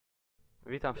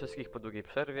Witam wszystkich po długiej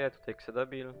przerwie, tutaj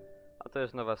Ksedobil, a to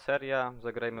jest nowa seria,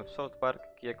 zagrajmy w South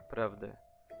Park, kijek prawdy.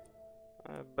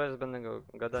 Bez zbędnego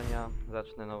gadania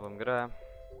zacznę nową grę.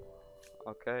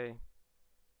 Ok.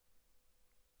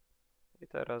 I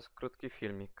teraz krótki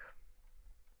filmik.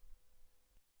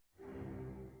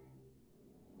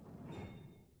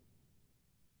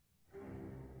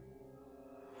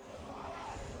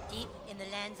 Deep in the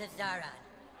lands of Zaran,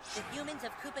 the humans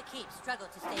of Kupa Keep struggle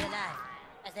to stay alive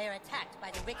as they are attacked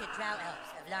by the wicked drow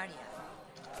elves of Larnia.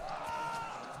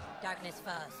 Darkness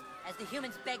falls as the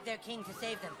humans beg their king to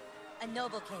save them, a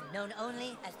noble king known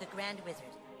only as the Grand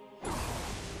Wizard.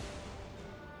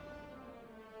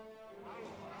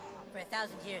 For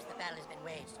 1,000 years the battle has been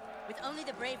waged, with only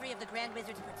the bravery of the Grand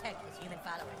Wizard to protect his human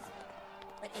followers.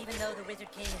 But even though the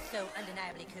Wizard King is so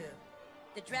undeniably cool,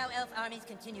 the drow elf armies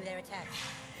continue their attacks.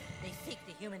 They seek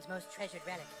the humans' most treasured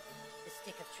relic, the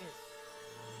Stick of Truth.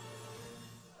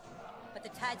 But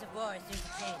the tides of war are soon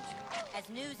to change, as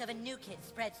news of a new kid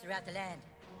spreads throughout the land.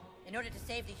 In order to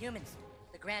save the humans,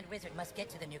 the Grand Wizard must get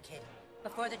to the new kid,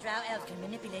 before the drow elves can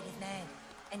manipulate his mind,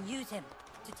 and use him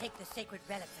to take the sacred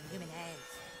relic from human hands.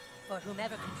 For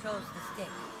whomever controls the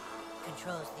stick,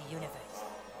 controls the universe.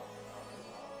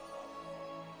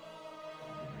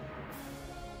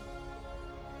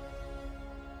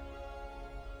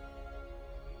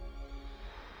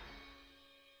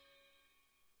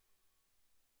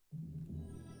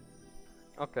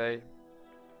 Okej.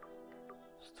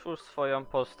 Stwórz swoją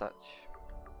postać.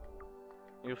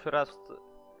 Już raz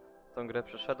tą grę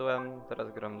przeszedłem,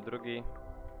 teraz gram drugi.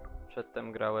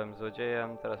 Przedtem grałem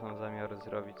złodziejem, teraz mam zamiar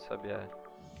zrobić sobie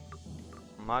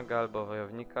maga albo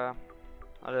wojownika,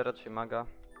 ale raczej maga.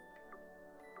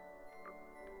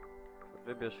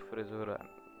 Wybierz fryzurę.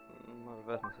 Może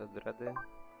wezmę sobie dready.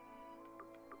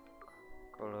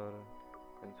 Kolor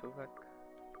końcówek.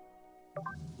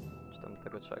 Czy tam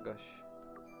tego czegoś.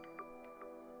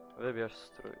 Wybierz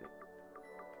strój.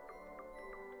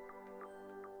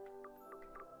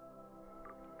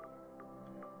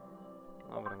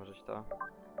 Dobra, może to.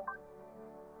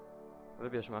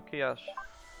 Wybierz makijaż.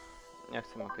 Nie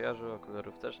chcę makijażu,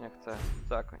 kolorów też nie chcę.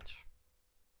 Zakończ.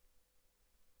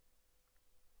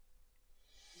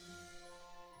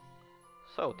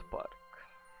 South Park.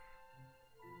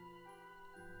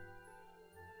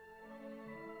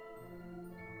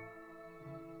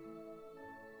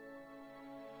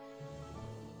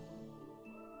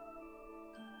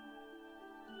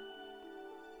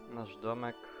 Nasz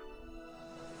domek.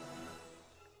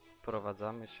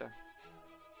 Prowadzamy się.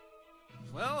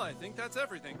 Well, I think that's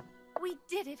everything. We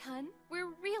did it, hun.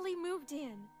 We're really moved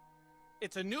in.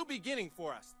 It's a new beginning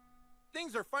for us.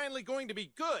 Things are finally going to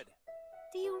be good.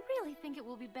 Do you really think it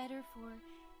will be better for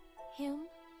him?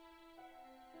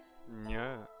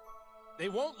 Nie. They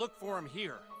won't look for him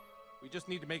here. We just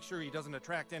need to make sure he doesn't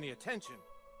attract any attention.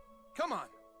 Come on,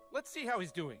 let's see how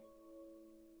he's doing.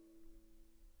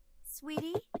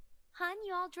 Sweetie? Hun,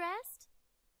 you all dressed?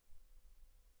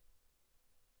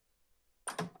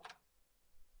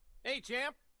 Hey,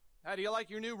 champ. How do you like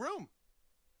your new room?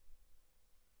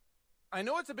 I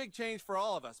know it's a big change for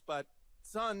all of us, but,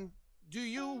 son, do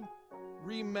you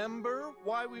remember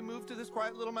why we moved to this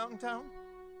quiet little mountain town?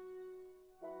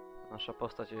 Nasza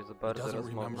postać jest bardzo doesn't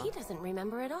rozmowna. remember. He doesn't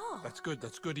remember at all.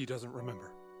 That's good he doesn't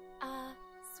remember.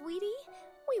 Sweetie,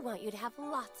 we want you to have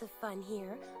lots of fun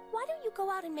here. Why don't you go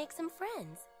out and make some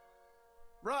friends?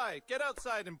 Right, get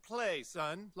outside and play,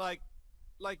 son, like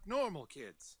normal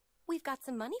kids. We've got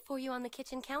some money for you on the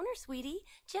kitchen counter, sweetie.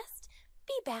 Just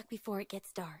be back before it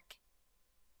gets dark.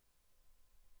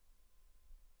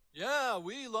 Yeah,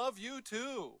 we love you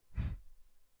too.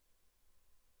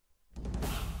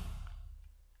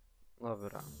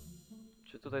 Dobra.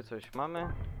 Czy tutaj coś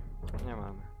mamy? Nie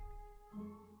mamy.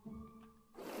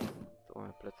 Tu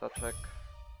mamy plecaczek.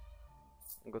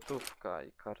 Gotówka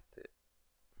i karty.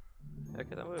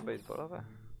 Jakie tam były? Baseballowe?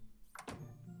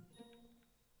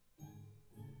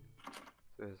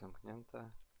 Tu jest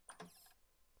zamknięte.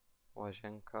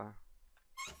 Łazienka.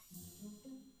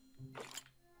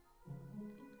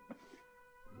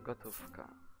 Gotówka.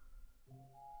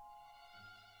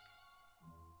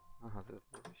 Aha, to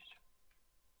jest wyjście.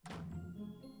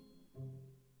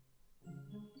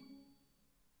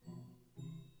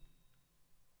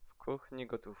 W kuchni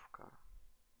gotówka.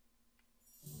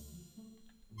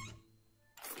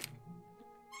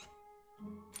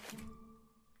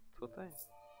 Tutaj?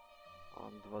 O,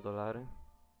 $2.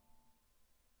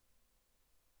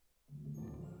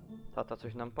 Tata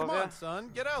coś nam Come powie? on,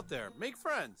 son, get out there, make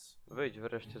friends. Wyjdź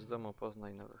wreszcie z domu,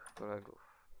 poznaj nowych kolegów.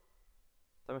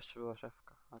 Tam jeszcze była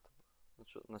szafka. A to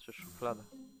znaczy szuflada.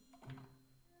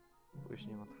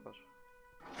 Później ją otworzę.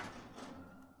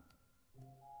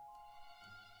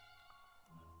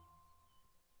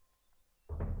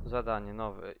 Zadanie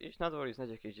nowe. Idź na dwór i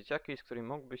znajdź jakieś dzieciaki, z którymi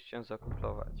mógłbyś się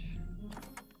zakumplować.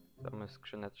 Mamy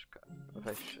skrzyneczkę.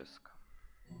 Weź wszystko.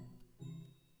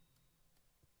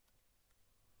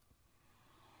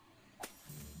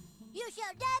 You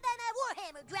shall die by my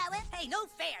warhammer, Drower. Hey, no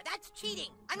fair. That's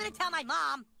cheating. I'm gonna tell my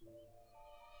mom.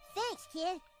 Thanks,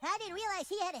 kid. I didn't realize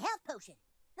he had a health potion.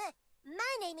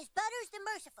 My name is Butters the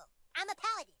Merciful. I'm a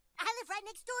paladin. I live right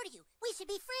next door to you. We should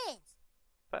be friends.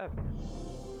 Pewnie.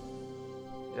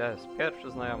 Jest,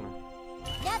 pierwszy znajomy.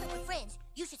 Now that we're friends,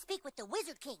 you should speak with the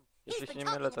Wizard King. Jeśli się nie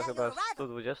mylę, to chyba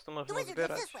 120 The można wizard lives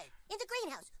zbierać. this way, in the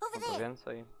greenhouse, over Albo there.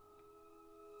 więcej.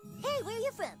 Hey, where are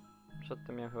you from?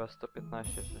 Przedtem miałem chyba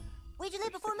 115, czy... Where'd you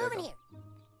live coś before takiego. moving here?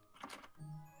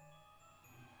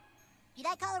 You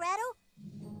like Colorado?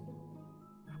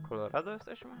 W Colorado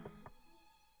jesteśmy?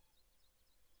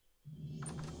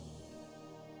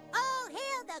 Oh,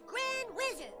 hail the Grand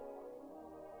Wizard!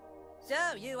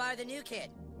 So, you are the new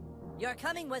kid. Your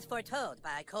coming was foretold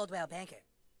by Coldwell Banker.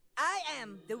 I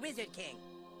am the Wizard King.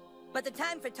 But the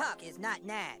time for talk is not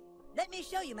now. Let me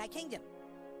show you my kingdom.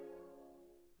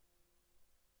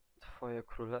 Twoje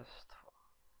królestwo.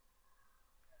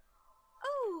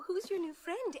 Oh, who's your new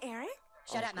friend, Eric?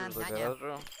 Shut up, Mom. Do Not now.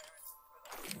 garażu.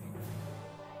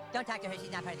 Don't talk to her.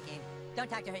 She's not part of the game. Don't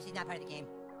talk to her. She's not part of the game.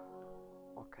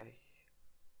 Okej.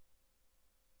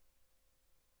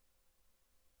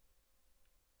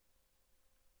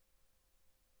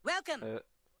 Welcome E,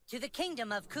 to the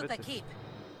kingdom of Koopa Bitte. Keep.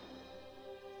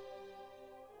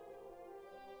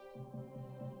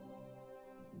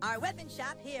 Our weapon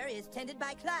shop here is tended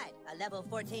by Clyde, a level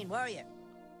 14 warrior.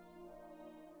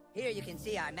 Here you can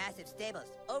see our massive stables,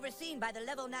 overseen by the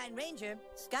level 9 ranger,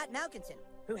 Scott Malkinson,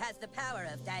 who has the power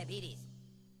of diabetes.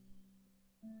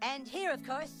 And here, of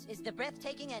course, is the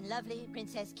breathtaking and lovely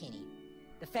Princess Kenny,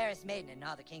 the fairest maiden in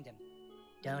all the kingdom.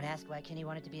 Don't ask why Kenny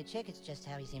wanted to be a chick, it's just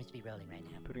how he seems to be rolling right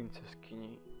now.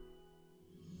 Princeskini.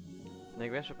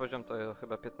 Najwyższy poziom to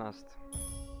chyba 15.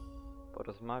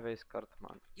 Porozmawiaj z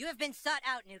Cartman. You have been sought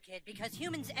out, new kid, because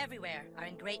humans everywhere are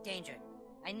in great danger.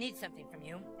 I need something from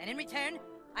you, and in return,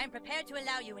 I am prepared to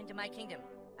allow you into my kingdom.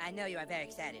 I know you are very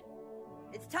excited.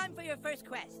 It's time for your first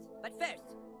quest, but first,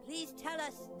 please tell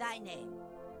us thy name.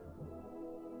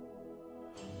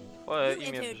 Twoje You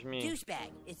imię entered brzmi... douchebag,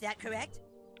 is that correct?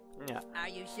 Nie. Are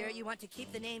you sure you want to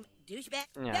keep the name douchebag?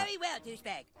 Yeah. Very well,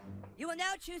 douchebag. You will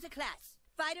now choose a class.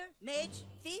 Fighter, mage,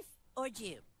 thief, or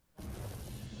Jew.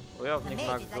 A Wojownik, mag,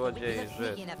 mage is like a złodziej, look Żyd.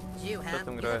 sneaky enough. Jew, huh?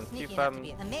 Przedtem You grałem look sneaky thiefem.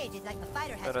 enough to be. A mage is like a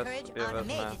fighter has Teraz courage. sobie A mage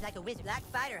wezmę is like a wizard. Black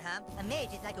fighter, huh? A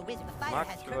mage is like a wizard. A fighter Mag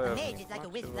has czy courage. A wojownik? mage is like a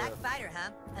Mag wizard. czy Black wojownik? fighter,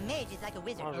 huh? A mage is like a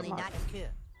wizard, Może only mag. not as cool.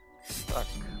 Tak.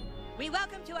 We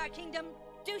welcome to our kingdom,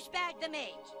 Douchebag the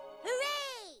Mage.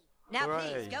 Hooray! Now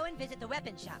Hooray. please, go and visit the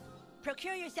weapon shop.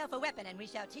 Procure yourself a weapon and we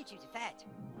shall teach you to fight.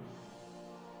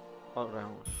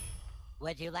 Oręż.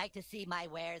 Would you like to see my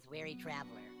wares, weary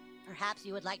traveler? Perhaps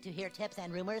you would like to hear tips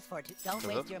and rumors for... Don't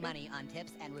waste your money on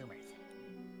tips and rumors.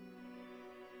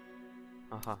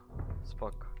 Aha,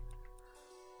 spoko.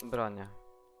 Bronie.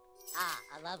 Ah,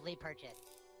 a lovely purchase.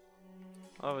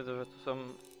 O, widzę, że tu są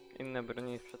inne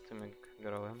broni niż przed tym, jak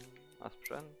grałem. A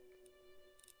sprzęt?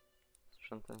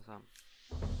 Sprzęt ten sam.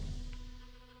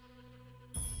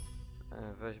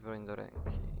 Weź broń do ręki.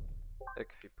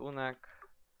 Ekwipunek.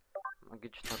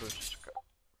 Magiczna różdżka.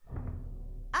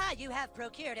 Ah, you have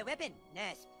procured a weapon.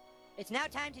 Nice. It's now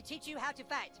time to teach you how to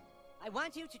fight. I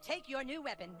want you to take your new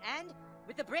weapon and,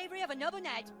 with the bravery of a noble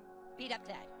knight, beat up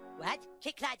Clyde. What?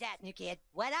 Kick Clyde's ass, new kid.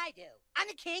 What I do? I'm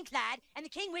the king, Clyde, and the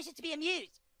king wishes to be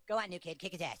amused. Go on, new kid,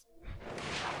 kick his ass.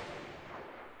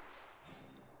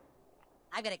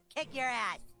 I'm gonna kick your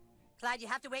ass. Clyde, you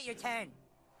have to wait your turn.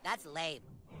 That's lame.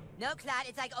 No, Clyde,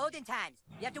 it's like olden times.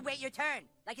 You have to wait your turn,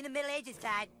 like in the Middle Ages,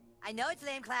 Clyde. I know it's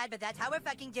lame, Clyde, but that's how we're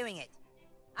fucking doing it.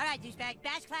 All right, douchebag,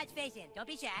 bash Clyde's face in. Don't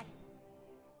be shy.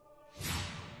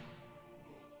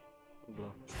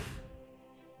 Blo.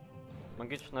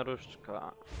 Magiczna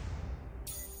różdżka.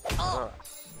 Oh!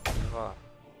 Raz. Dwa.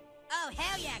 Oh,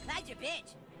 hell yeah, Clyde's your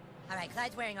bitch. All right,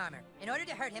 Clyde's wearing armor. In order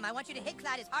to hurt him, I want you to hit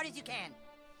Clyde as hard as you can.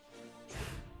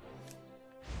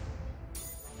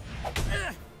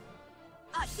 Ugh.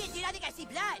 Oh, shit, dude, I think I see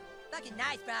blood. Fucking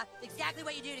nice, bro. Exactly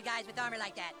what you do to guys with armor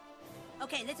like that.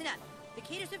 Okay, listen up. The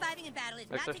key to surviving in battle is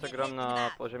Jak not to coś get to hit gram in the na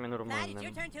back. poziomie Clyde, it's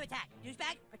your normalnym. turn to attack.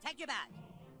 Douchebag, protect your back.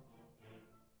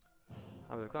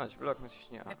 Aby wykonać blok,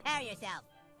 naciśnij A. Prepare yourself.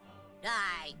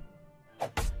 Die.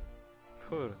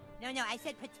 Kur, No, I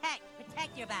said protect.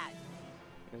 Protect your back.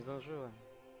 nie zdążyłem.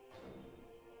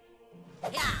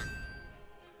 Yeah.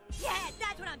 Yeah,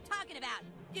 that's what I'm talking about.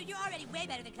 Dude, you're already way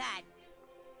better than Clyde.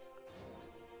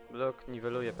 Blok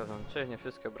niweluje pewną część, nie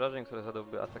wszystkie obrażeń, które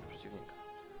zadałby atak przeciwnika.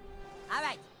 All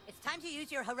right, it's time to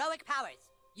use your heroic powers.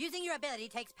 Using your ability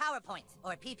takes power points,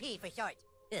 or PP for short.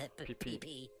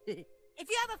 PP. If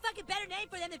you have a fucking better name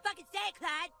for them, then fucking say it,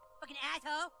 Clyde. Fucking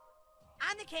asshole.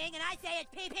 I'm the king, and I say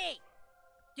it's PP.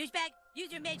 Douchebag,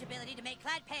 use your mage ability to make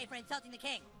Clyde pay for insulting the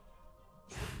king.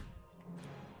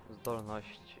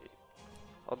 Zdolności.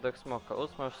 Oddech smoka.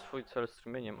 Usmaż swój cel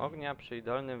strumieniem ognia. Przy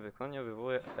idealnym wykonaniu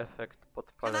wywołuje efekt Come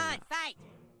podpalenia. on, fight!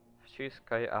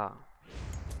 Wciskaj A.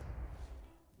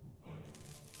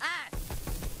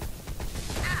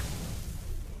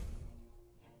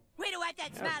 Way to wipe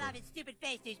that smile off his stupid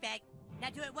face, douchebag. Now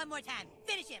do it one more time.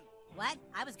 Finish him. What?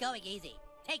 I was going easy.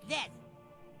 Take this.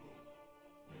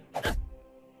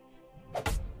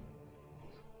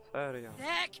 Seria.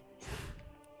 Sick.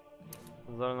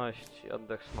 Zdolności.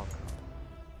 Oddech smoka.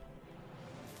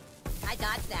 I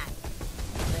dodged that.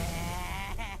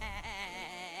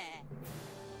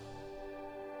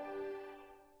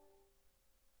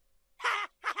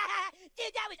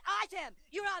 Dude, that was awesome!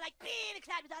 You were all like, "Beep," and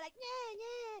Clyde was all like, "Yeah,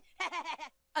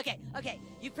 yeah." Okay,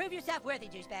 you prove yourself worthy,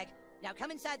 douchebag. Now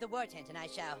come inside the war tent and I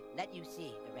shall let you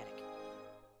see the relic.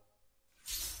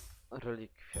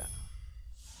 Relikwia.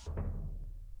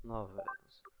 Nowy.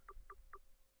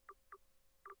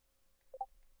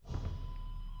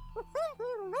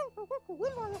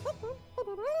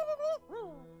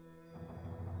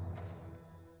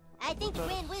 I think the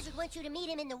Grand Wizard wants you to meet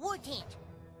him in the war tent.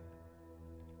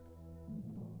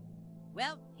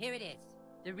 Well, here it is.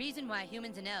 The reason why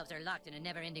humans and elves are locked in a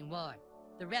never-ending war.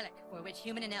 The relic for which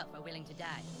human and elf are willing to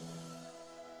die.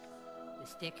 The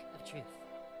Stick of Truth.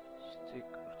 Stick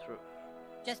of Truth.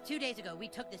 Just 2 days ago, we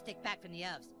took the stick back from the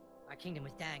elves. Our kingdom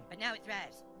was dying, but now it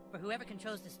thrives. For whoever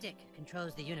controls the stick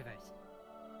controls the universe.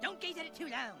 Don't gaze at it too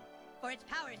long, for its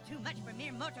power is too much for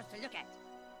mere mortals to look at.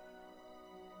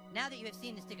 Now that you have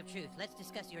seen the Stick of Truth, let's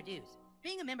discuss your dues.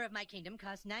 Being a member of my kingdom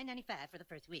costs $9.95 for the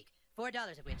first week,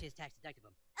 $4 of which is tax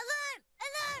deductible. Alarm!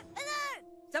 Alarm! Alarm!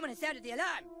 Someone has sounded the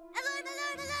alarm! Alarm!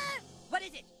 Alarm! Alarm! What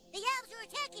is it? The elves are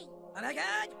attacking! Oh my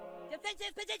god!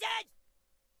 Defensive positions!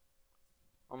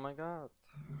 Oh my god.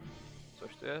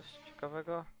 Coś tu jest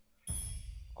ciekawego?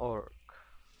 Ork.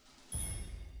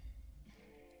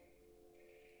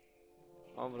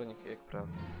 Obroń kijek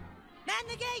prawdy. Man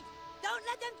the gate! Don't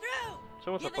let them through!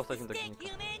 Czemu ta Give us postać the nie tak stick,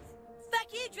 znika? humans!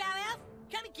 Fuck you, drow elf!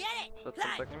 Come and get it!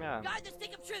 Przedtem tak nie miałem. guard the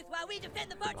Stick of Truth while we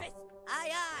defend the fortress!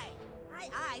 Aye, aye! Aye,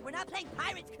 aye! We're not playing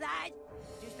pirates, Clyde!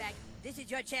 Douchebag, this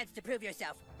is your chance to prove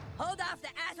yourself. Hold off the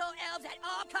asshole elves at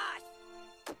all costs!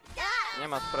 Nie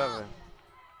ma sprawy.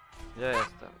 Gdzie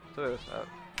jestem? Tu jest elf.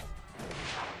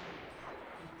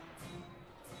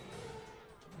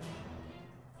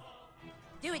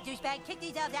 Do it, douchebag! Kick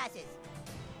these elves' asses!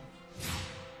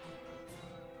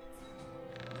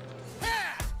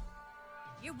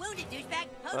 You're wounded, douchebag!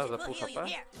 Potions will pół heal you HP?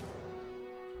 here!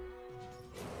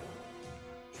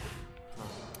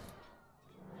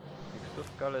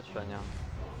 Miksturka leczenia.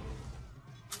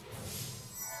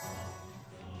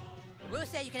 Rules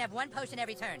say you can have one potion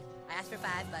every turn. I asked for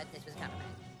 5, but this was a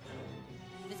compromise.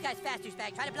 This guy's fast,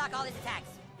 douchebag. Try to block all his attacks.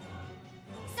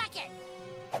 Suck it!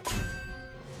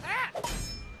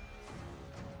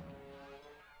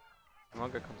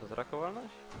 Mogę kontrataku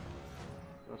walnąć?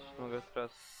 Znaczy mogę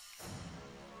teraz...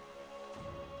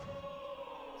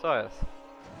 Co jest?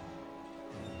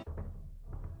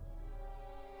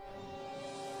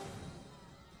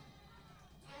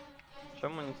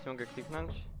 Czemu nic nie mogę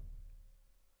kliknąć?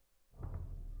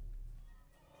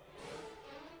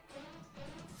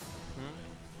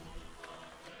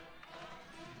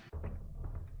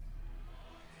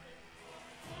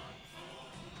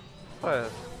 Co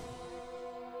jest?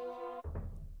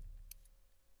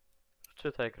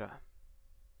 Wczytaj grę.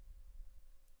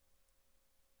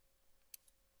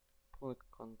 Punkt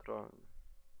kontrolny.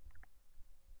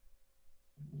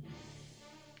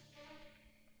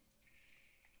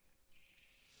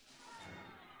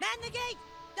 Man the gate!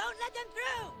 Don't let them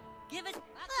through! Give us...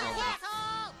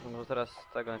 Asshole! No teraz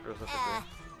tego najpierw zaszykuję.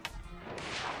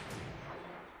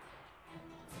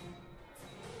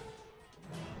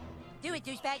 Do it,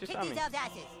 douchebag. Kick She's these elves'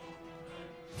 asses.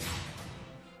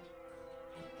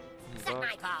 Suck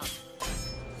my balls!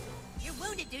 You're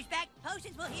wounded, douchebag.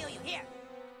 Potions will heal you here.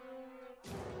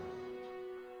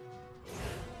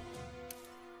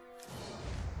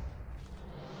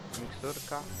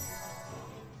 Miksturka.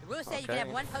 The rules say you can have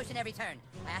Okay. one potion every turn.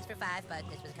 I asked for 5, but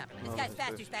this was a compromise. This No, guy's this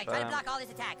fast, is douchebag. Try to fine. block all his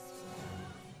attacks.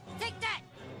 Take that!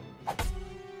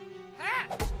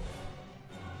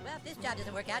 Well, if this job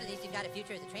doesn't work out, at least you've got a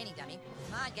future as a training dummy.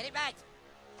 Come on, get it right.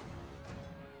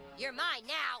 You're mine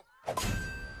now.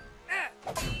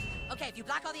 Okay, if you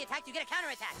block all the attacks, you get a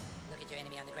counterattack. Look at your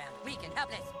enemy on the ground, weak and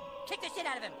helpless. Kick the shit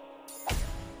out of him.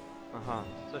 Aha,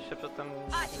 coś się przedtem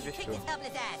Awesome, you kicked zwiesiło. his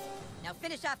helpless ass. Now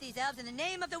finish off these elves in the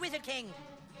name of the Wizard King.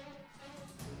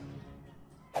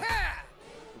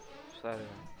 Serio.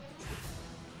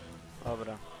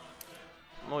 Dobra.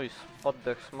 Mój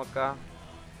oddech smoka.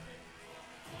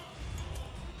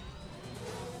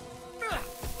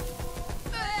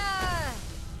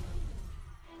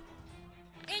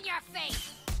 In your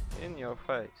face. In your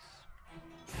face.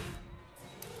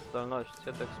 Zdolność,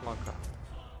 oddech smoka.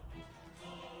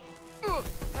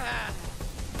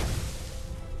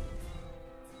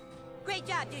 Great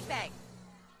job, douchebag.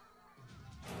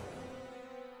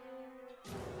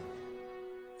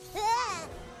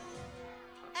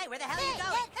 Hey, where the hell are you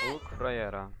going? Łuk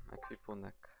frajera.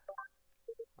 Ekwipunek.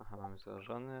 Aha, mam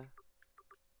założony.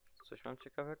 Coś mam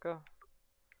ciekawego?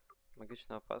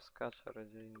 Magiczna opaska,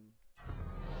 czarodziej.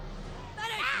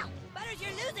 Butters! Butters,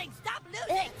 you're losing! Stop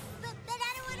losing! But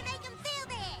I don't want to make him feel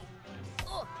bad.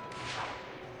 Oh.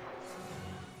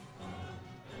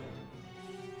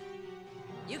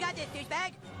 You got this,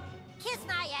 douchebag! Kiss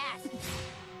my ass.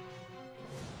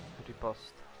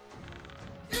 Ripost.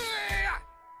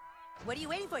 What are you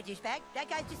waiting for, douchebag? That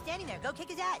guy's just standing there. Go kick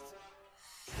his ass.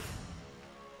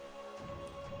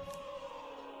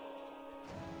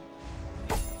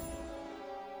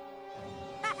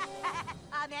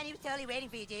 Aw, man, he was totally waiting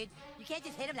for you, dude. You can't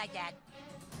just hit him like that.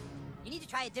 You need to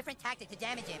try a different tactic to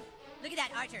damage him. Look at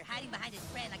that archer hiding behind his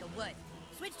friend like a wood.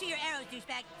 Switch to your arrows,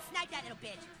 douchebag. Snipe that little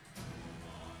bitch.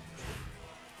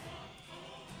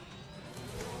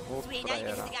 Łuk Sweet, now you can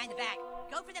hit frajera. the guy in the back.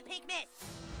 Go for the pink miss.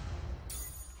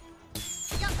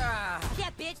 Yeah,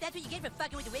 bitch, that's what you get for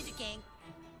fucking with the Wizard King.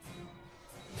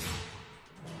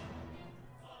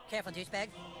 Careful, douchebag.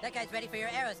 That guy's ready for your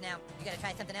arrows now. You gotta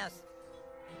try something else.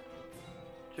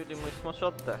 Czyli mój smoczy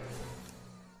oddech.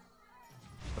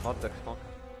 Ten oddech smoka.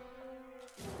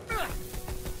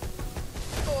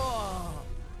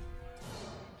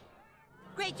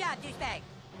 Great job, douchebag.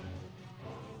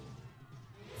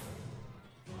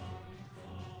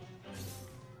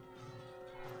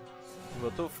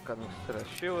 Gotówka, mikstura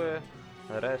siły,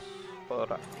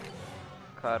 resfora,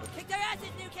 kart. Kick their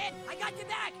asses, new kid! I got your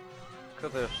back! Kto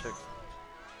to jeszcze?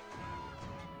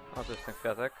 O, to jest ten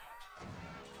kwiatek.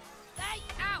 Hey!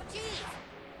 Ow, jeez!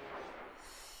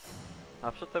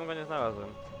 A przedtem go nie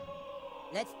znalazłem.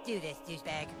 Let's do this,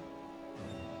 douchebag.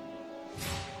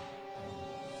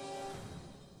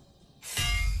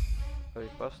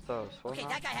 Riposta, osłona. Okay,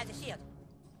 that guy has a shield.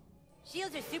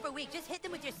 Shields are super weak. Just hit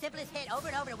them with your simplest hit over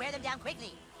and over to wear them down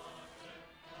quickly.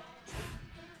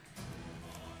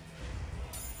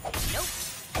 Nope.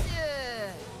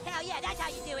 Hell yeah, that's how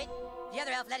you do it. The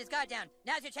other elf let his guard down.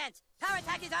 Now's your chance. Power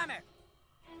attack his armor.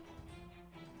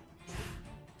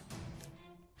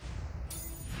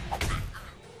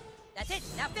 That's it.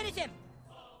 Now finish him.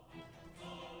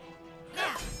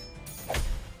 Now.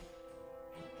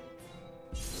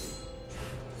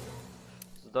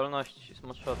 Zdolności,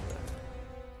 smoczy oddech.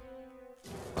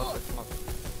 Oddech smoka.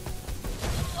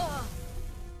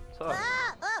 Co?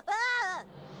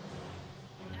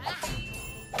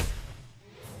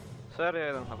 Serio,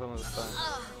 jeden HP mu zostałem.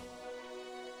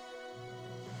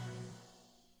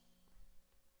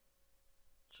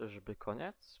 Czyżby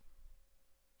koniec?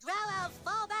 Drow elves,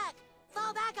 fall back!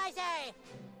 Fall back, I say!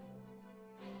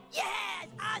 Yes!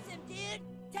 Awesome, dude!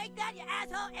 Take that, you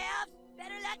asshole elves!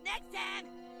 Better luck next time!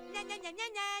 Na na na na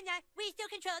na na! We still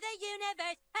control the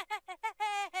universe!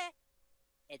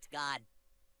 It's gone.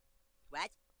 What?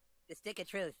 The stick of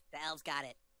truth. The elves got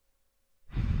it.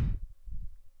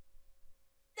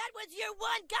 That was your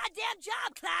one goddamn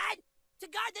job, Clyde! To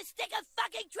guard the stick of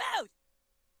fucking truth!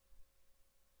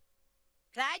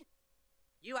 Clyde?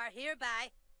 You are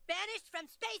hereby banished from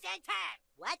space and time.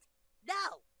 What?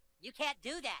 No, you can't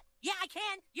do that. Yeah, I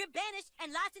can. You're banished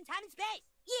and lost in time and space.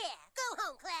 Yeah, go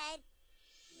home, Clyde.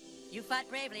 You fought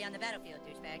bravely on the battlefield,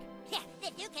 douchebag. Yeah,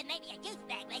 if you can make me a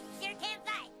douchebag, like you sure can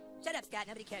fight. Shut up, Scott.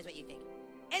 Nobody cares what you think.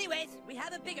 Anyways, we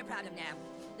have a bigger problem now.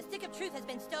 The stick of truth has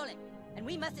been stolen, and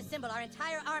we must assemble our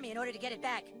entire army in order to get it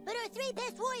back. But our three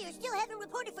best warriors still haven't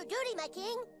reported for duty, my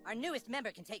king. Our newest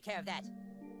member can take care of that.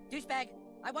 Douchebag,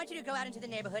 I want you to go out into the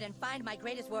neighborhood and find my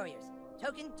greatest warriors,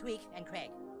 Token, Tweak, and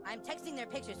Craig. I'm texting their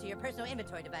pictures to your personal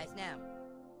inventory device now.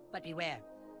 But beware,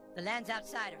 the lands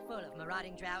outside are full of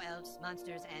marauding drow elves,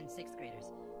 monsters, and sixth graders.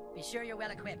 Be sure you're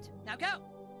well equipped. Now go!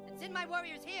 And send my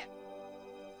warriors here!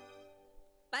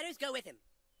 Fighters, go with him.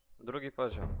 Drugi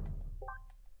poziom.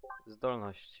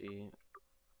 Zdolności.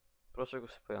 Proszek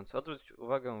usypiający. Odwróć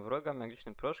uwagę wroga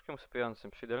magicznym proszkiem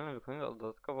usypiającym. Przy idealnym wykonaniu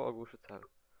dodatkowo ogłuszy cel.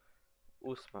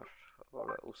 Usmaż.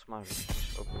 Wolę usmażyć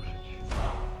niż ogłuszyć.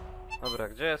 Dobra,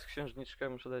 gdzie jest księżniczka?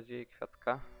 Muszę dać jej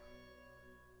kwiatka.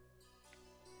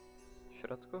 W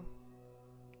środku?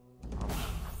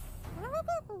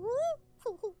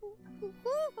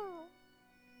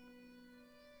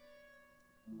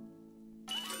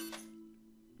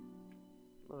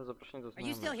 Nowe zaproszenie do Are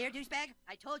you still znajomych. here, douchebag?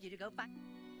 I told you to go fight.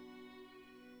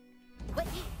 What,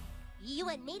 you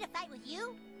want me to fight with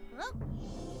you? Huh?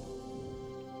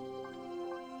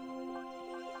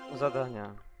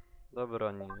 Zadania. Do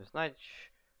broni.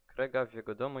 Znajdź Krega w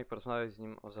jego domu i porozmawiaj z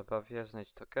nim o zabawie.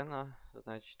 Znajdź tokena.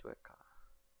 Znajdź Dłeka.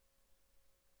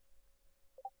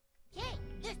 Okay,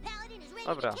 this paladin is ready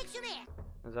Dobra. to kick some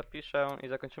ass. Zapiszę i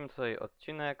zakończymy tutaj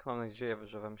odcinek. Mam nadzieję,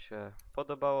 że wam się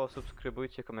podobało.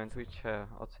 Subskrybujcie, komentujcie,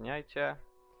 oceniajcie.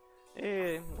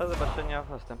 I do zobaczenia w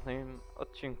następnym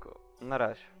odcinku. Na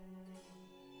razie.